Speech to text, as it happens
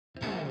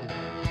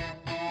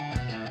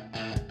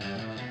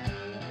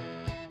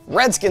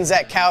Redskins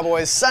at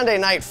Cowboys, Sunday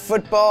Night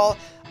Football,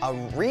 a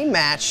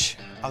rematch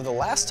of the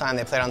last time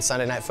they played on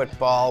Sunday Night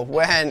Football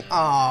when,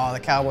 the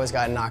Cowboys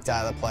got knocked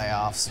out of the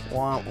playoffs.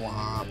 Womp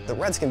womp. The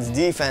Redskins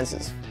defense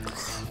is,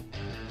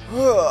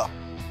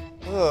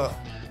 Yeah,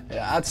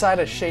 outside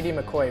of Shady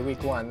McCoy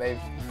week 1, they've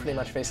pretty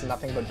much faced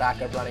nothing but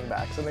backup running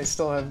backs, and they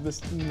still have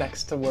this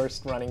next to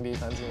worst running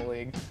defense in the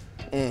league.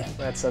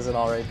 That says it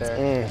all right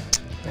there.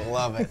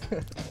 Love it.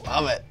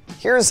 Love it.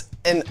 Here's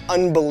an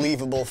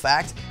unbelievable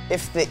fact.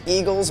 If the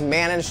Eagles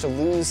manage to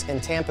lose in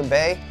Tampa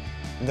Bay,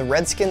 the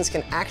Redskins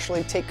can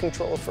actually take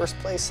control of first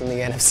place in the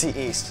NFC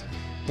East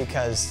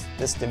because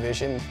this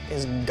division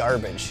is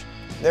garbage.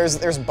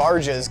 There's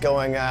barges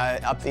going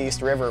up the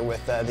East River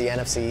with the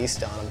NFC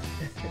East on them.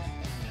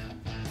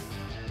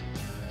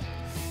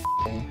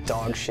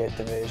 Dog shit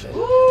division.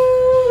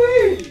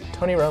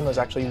 Tony Romo is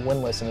actually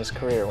winless in his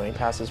career when he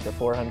passes for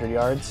 400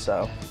 yards,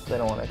 so they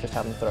don't want to just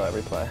have him throw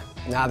every play.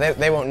 Nah,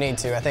 they won't need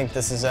to. I think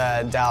this is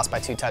Dallas by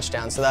 2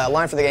 touchdowns. So the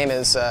line for the game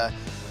is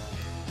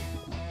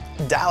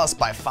Dallas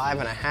by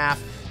 5.5.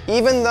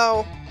 Even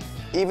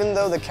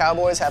though the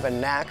Cowboys have a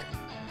knack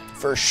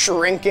for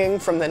shrinking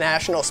from the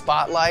national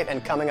spotlight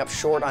and coming up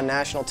short on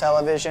national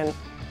television,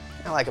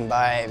 I like them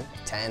by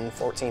 10,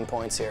 14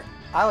 points here.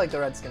 I like the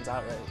Redskins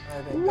outright.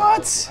 I think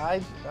What?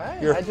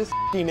 You're a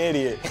f***ing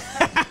idiot.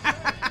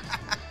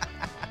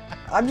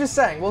 I'm just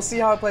saying, we'll see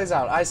how it plays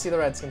out. I see the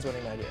Redskins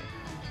winning that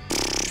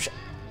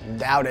game.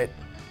 Doubt it.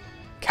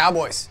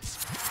 Cowboys.